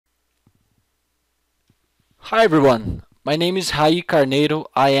Hi everyone, my name is Carneiro.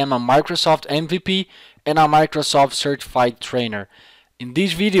 I am a Microsoft MVP and a Microsoft Certified Trainer. In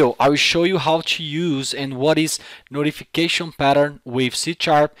this video, I will show you how to use and what is notification pattern with C#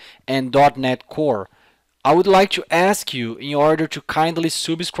 and .NET Core. I would like to ask you in order to kindly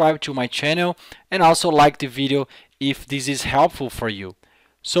subscribe to my channel and also like the video if this is helpful for you.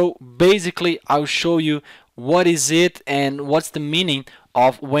 So basically, I'll show you what is it and what's the meaning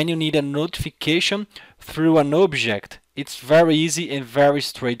of when you need a notification through an object. It's very easy and very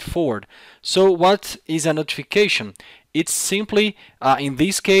straightforward. So what is a notification? It's simply, in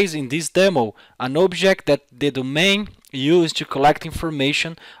this case, in this demo, an object that the domain used to collect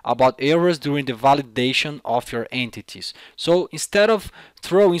information about errors during the validation of your entities. So instead of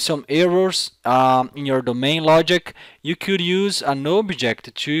throwing some errors in your domain logic, you could use an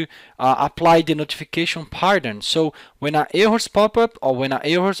object to apply the notification pattern. So when an errors pop up or when an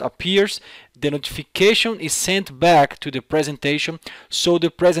errors appears, the notification is sent back to the presentation so the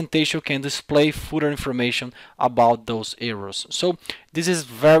presentation can display further information about those errors. So this is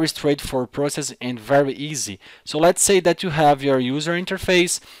very straightforward process and very easy. So let's say that you have your user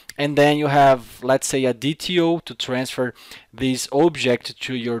interface and then you have, let's say, a DTO to transfer this object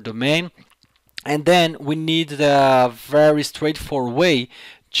to your domain, and then we need a very straightforward way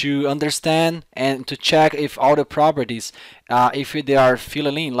to understand and to check if all the properties, if they are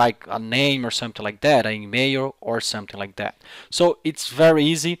filling in, like a name or something like that, an email or something like that. So it's very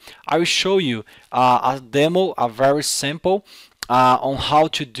easy. I will show you a demo, a very simple on how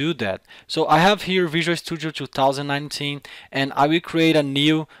to do that. So I have here Visual Studio 2019 and I will create a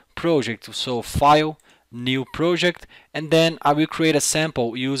new project. So File, New Project, and then I will create a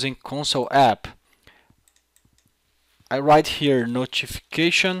sample using Console App. I write here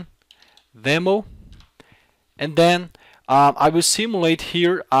notification demo, and then I will simulate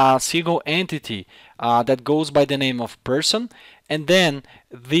here a single entity that goes by the name of person, and then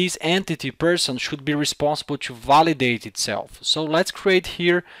this entity person should be responsible to validate itself. So let's create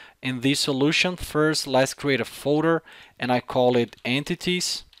here in this solution. First, let's create a folder and I call it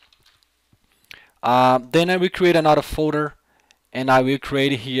entities. Then I will create another folder and I will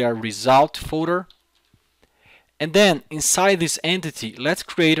create here a result folder. And then inside this entity, let's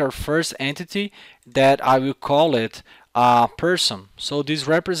create our first entity that I will call it person. So this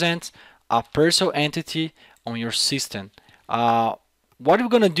represents a person entity on your system. What we're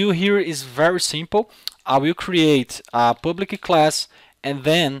going to do here is very simple. I will create a public class and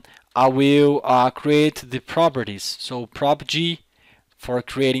then I will create the properties. So prop G for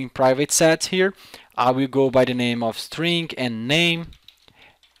creating private sets here. I will go by the name of string and name.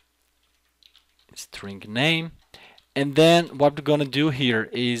 String name. And then what we're going to do here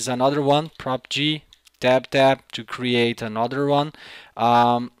is another one, prop G, tab to create another one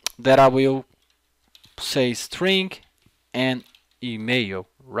that I will say string and email,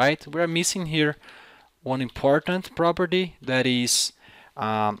 right? We're missing here one important property that is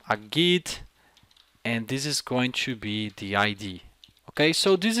a GID, and this is going to be the ID. Okay,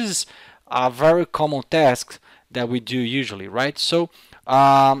 so this is a very common task that we do usually, right? So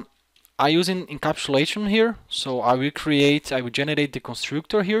I use an encapsulation here, so I will generate the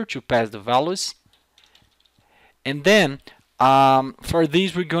constructor here to pass the values, and then for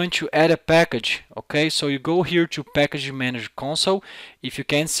this we're going to add a package. Okay, so you go here to Package Manager Console. If you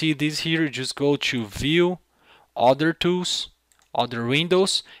can't see this here, you just go to View, Other Tools, Other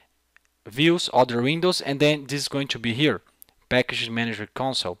Windows, Views, Other Windows, and then this is going to be here, Package Manager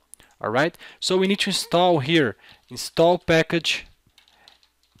Console. Alright, so we need to install here, install package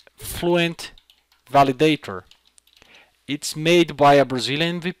Fluent Validator. It's made by a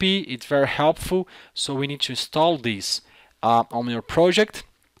Brazilian MVP. It's very helpful, so we need to install this on your project.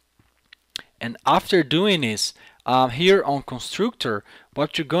 And after doing this, here on constructor,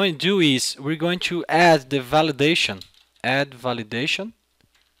 what you're going to do is we're going to add the validation, validation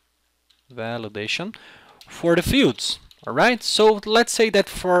for the fields. Alright, so let's say that,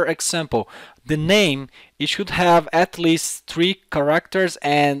 for example, the name, it should have at least 3 characters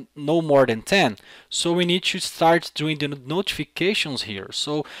and no more than 10. So we need to start doing the notifications here.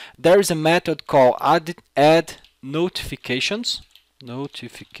 So there is a method called add notifications.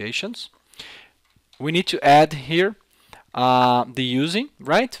 We need to add here the using,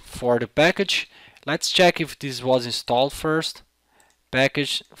 right, for the package. Let's check if this was installed first.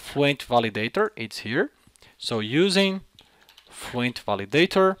 Package Fluent Validator, it's here. So using Fluent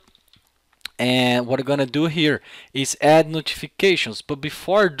Validator, and what we're gonna do here is add notifications. But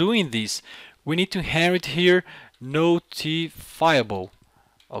before doing this, we need to inherit here notifiable.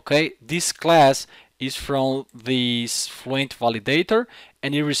 Okay, this class is from this Fluent Validator,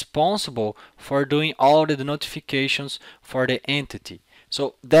 and is responsible for doing all the notifications for the entity.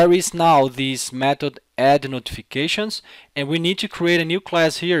 So there is now this method add notifications, and we need to create a new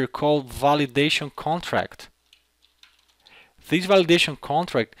class here called validation contract. This validation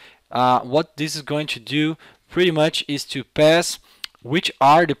contract, what this is going to do pretty much is to pass which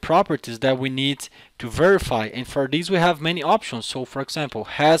are the properties that we need to verify, and for this we have many options. So for example,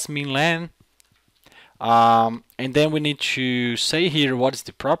 has min len, and then we need to say here what is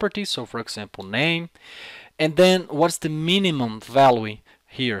the property, so for example name, and then what's the minimum value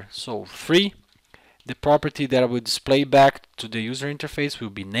here, so 3. The property that I will display back to the user interface will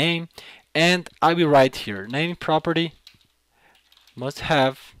be name, and I will write here name property must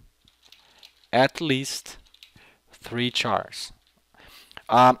have at least 3 chars.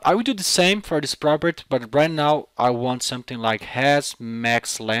 I will do the same for this property, but right now I want something like has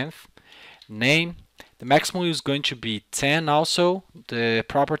max length name. The maximum is going to be 10 also. The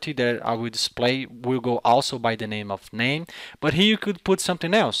property that I will display will go also by the name of name, but here you could put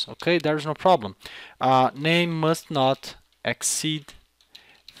something else, okay? There's no problem. Name must not exceed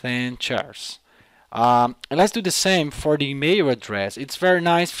 10 chars. And let's do the same for the email address. It's very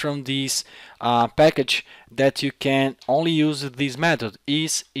nice from this package that you can only use this method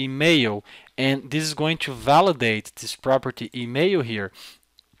is email, and this is going to validate this property email here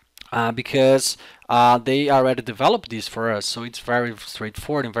because they already developed this for us, so it's very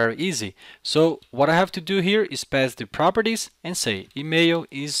straightforward and very easy. So what I have to do here is pass the properties and say email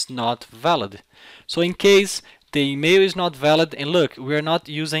is not valid. So in case the email is not valid, and look, we are not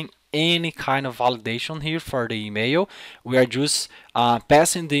using any kind of validation here for the email, we are just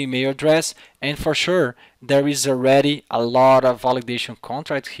passing the email address, and for sure there is already a lot of validation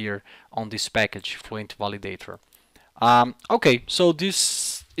contracts here on this package Fluent Validator. Okay, so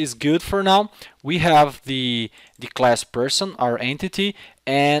this is good for now. We have the class person, our entity,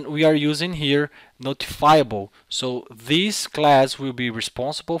 and we are using here notifiable, so this class will be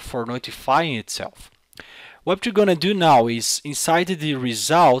responsible for notifying itself. What we're gonna do now is inside the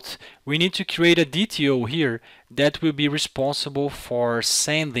result we need to create a DTO here that will be responsible for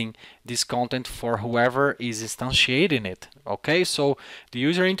sending this content for whoever is instantiating it. Okay, so the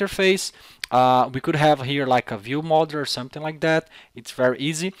user interface, we could have here like a view model or something like that. It's very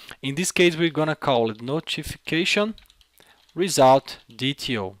easy. In this case we're gonna call it notification result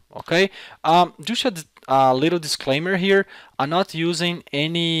DTO. Okay, just a little disclaimer here, I'm not using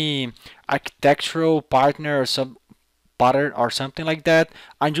any architectural partner or some pattern or something like that.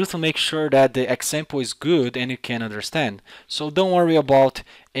 I'm just to make sure that the example is good and you can understand. So don't worry about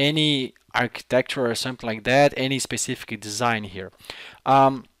any architecture or something like that, any specific design here.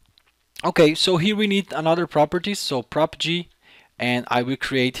 Okay, so here we need another property, so prop g, and I will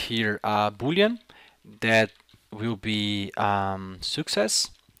create here a boolean that will be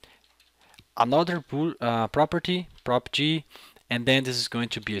success. Another property, prop g, and then this is going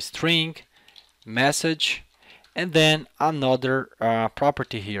to be a string message, and then another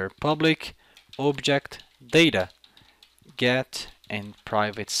property here, public object data get and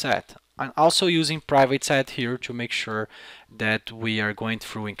private set. I'm also using private set here to make sure that we are going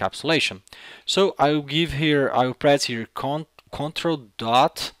through encapsulation. So I will give here, I will press here control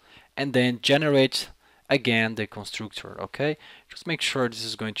dot and then generate again the constructor. Okay, just make sure this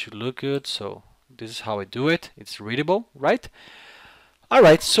is going to look good. So this is how I do it. It's readable, right?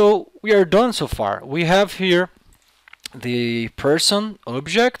 Alright, so we are done so far. We have here the person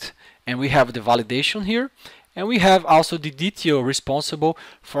object, and we have the validation here, and we have also the DTO responsible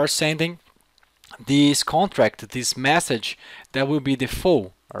for sending this contract, this message that will be the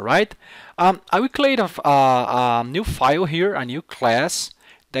full. Alright, I will create a new file here, a new class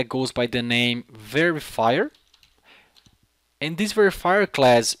that goes by the name verifier. And this verifier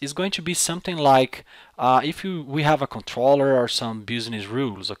class is going to be something like if we have a controller or some business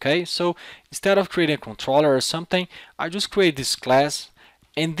rules. Okay, so instead of creating a controller or something, I just create this class,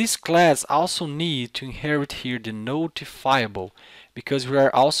 and this class also need to inherit here the notifiable, because we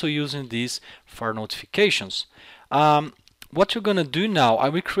are also using this for notifications. What you're gonna do now, I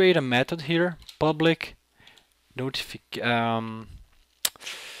will create a method here, public notification.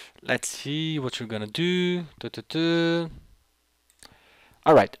 Let's see what you're gonna do.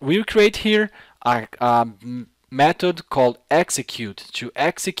 Alright, we'll create here a method called execute to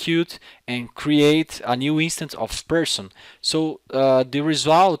execute and create a new instance of person. So the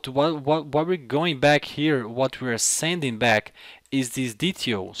result, what we're going back here, what we're sending back is this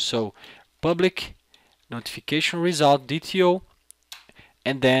DTO. So public notification result DTO,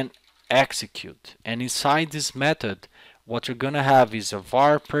 and then execute. And inside this method, what you're gonna have is a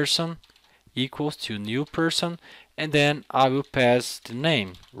var person equals to new person, and then I will pass the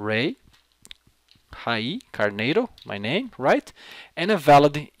name Ray Carneiro, my name, right? And a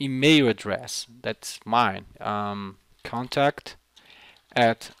valid email address. That's mine. Contact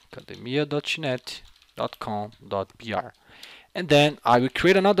at academia.net.com.br. And then I will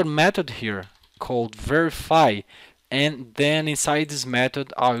create another method here called verify. And then inside this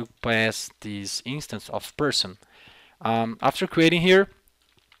method, I will pass this instance of person. After creating here,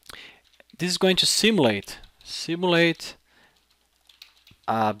 this is going to simulate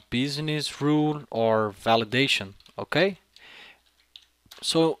a business rule or validation. Okay,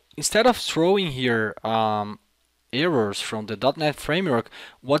 so instead of throwing here errors from the .NET framework,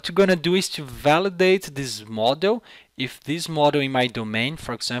 what you're gonna do is to validate this model, if this model in my domain,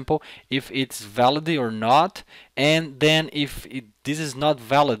 for example, if it's valid or not, and then if this is not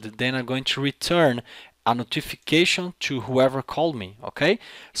valid, then I'm going to return a notification to whoever called me. Okay,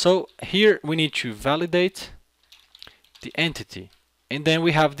 so here we need to validate the entity, and then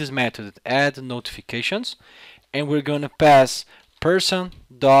we have this method add notifications, and we're going to pass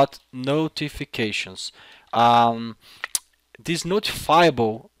person.notifications. This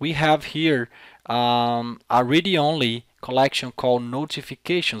notifiable, we have here a read-only collection called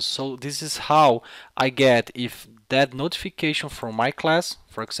notifications. So this is how I get if that notification from my class,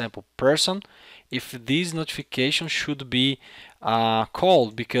 for example person, if this notification should be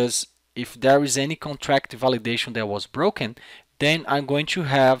called, because if there is any contract validation that was broken, then I'm going to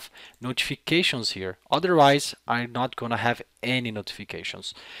have notifications here. Otherwise, I'm not going to have any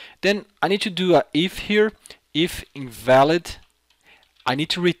notifications. Then I need to do a if here. If invalid, I need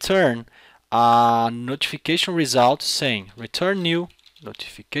to return a notification result saying return new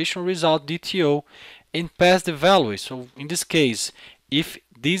notification result DTO and pass the value. So in this case, if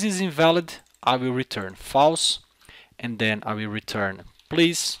this is invalid, I will return false, and then I will return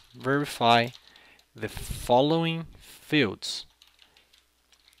please verify the following fields.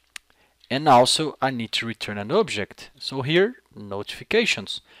 And also I need to return an object. So here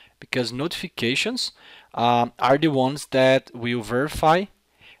notifications, because notifications are the ones that will verify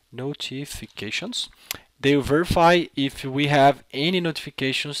notifications. They will verify if we have any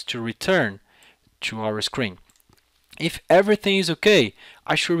notifications to return to our screen. If everything is okay,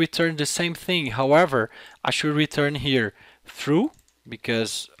 I should return the same thing. However, I should return here true,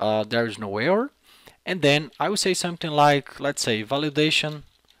 because there is no error. And then I will say something like, let's say validation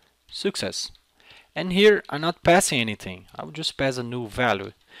success. And here I'm not passing anything. I will just pass a new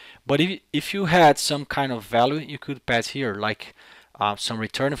value. But if you had some kind of value, you could pass here, like some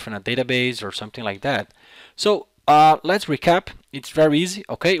return from a database or something like that. So let's recap. It's very easy.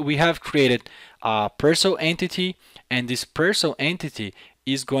 Okay, we have created a person entity, and this person entity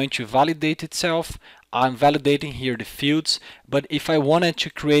is going to validate itself. I'm validating here the fields, but if I wanted to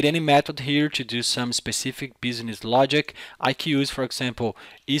create any method here to do some specific business logic, I can use, for example,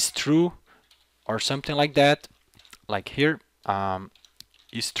 is true or something like that, like here,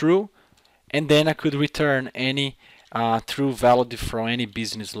 is true, and then I could return any true value from any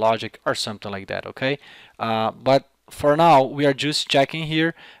business logic or something like that. Okay, but for now we are just checking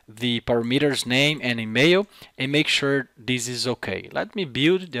here the parameters name and email and make sure this is okay. Let me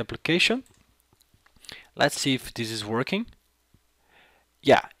build the application. Let's see if this is working.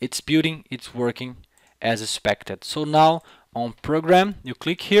 Yeah, it's building, it's working as expected. So now on program, you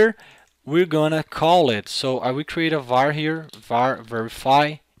click here, we're gonna call it. So I will create a var here, var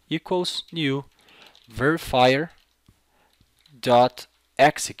verify equals new verifier dot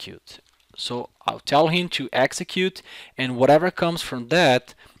execute. So I'll tell him to execute, and whatever comes from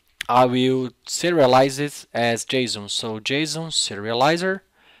that, I will serialize it as JSON. So JSON serializer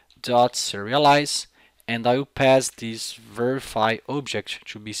dot serialize, and I will pass this verify object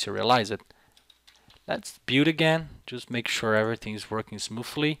to be serialized. Let's build again, just make sure everything is working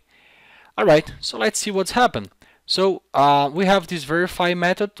smoothly. Alright, so let's see what's happened. So we have this verify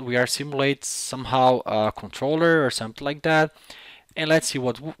method. We are simulate somehow a controller or something like that, and let's see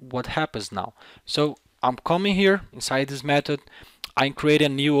what happens now. So I'm coming here inside this method, I create a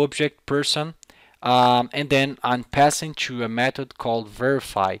new object person, and then I'm passing to a method called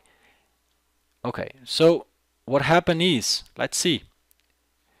verify. Okay, so what happened is, let's see.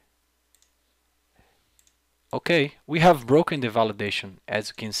 Okay, we have broken the validation, as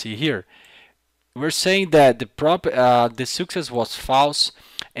you can see here. We're saying that the success was false,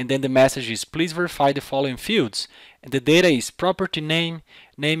 and then the message is please verify the following fields, and the data is property name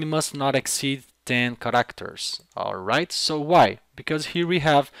must not exceed 10 characters. Alright, so why? Because here we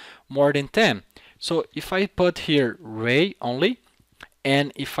have more than 10. So if I put here Ray only,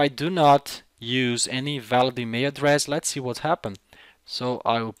 and if I do not use any valid email address, let's see what happened. So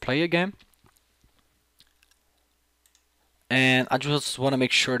I will play again. and I just want to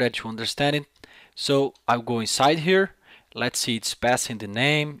make sure that you understand it. So I'll go inside here. Let's see, it's passing the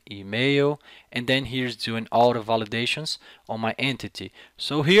name, email, and then here's doing all the validations on my entity.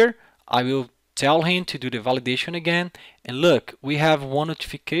 So here I will tell him to do the validation again, and look, we have one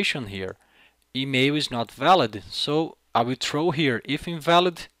notification here. Email is not valid, so I will throw here if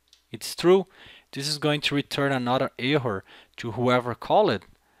invalid, it's true. This is going to return another error to whoever called it.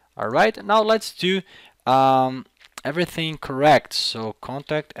 Alright, now let's do everything correct. So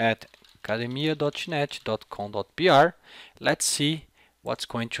contact at academia.net.com.br. Let's see what's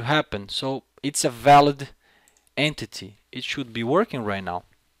going to happen. So it's a valid entity. It should be working right now.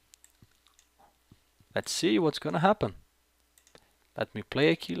 Let's see what's going to happen. Let me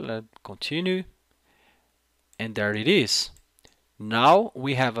play aquí, let continue, and there it is. Now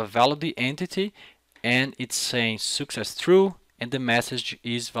we have a valid entity and it's saying success true, and the message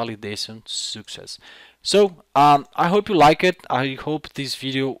is validation success. So I hope you like it. I hope this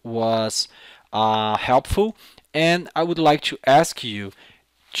video was helpful, and I would like to ask you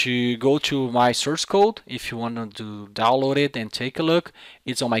to go to my source code if you want to download it and take a look.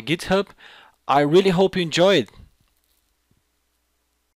 It's on my GitHub. I really hope you enjoyed.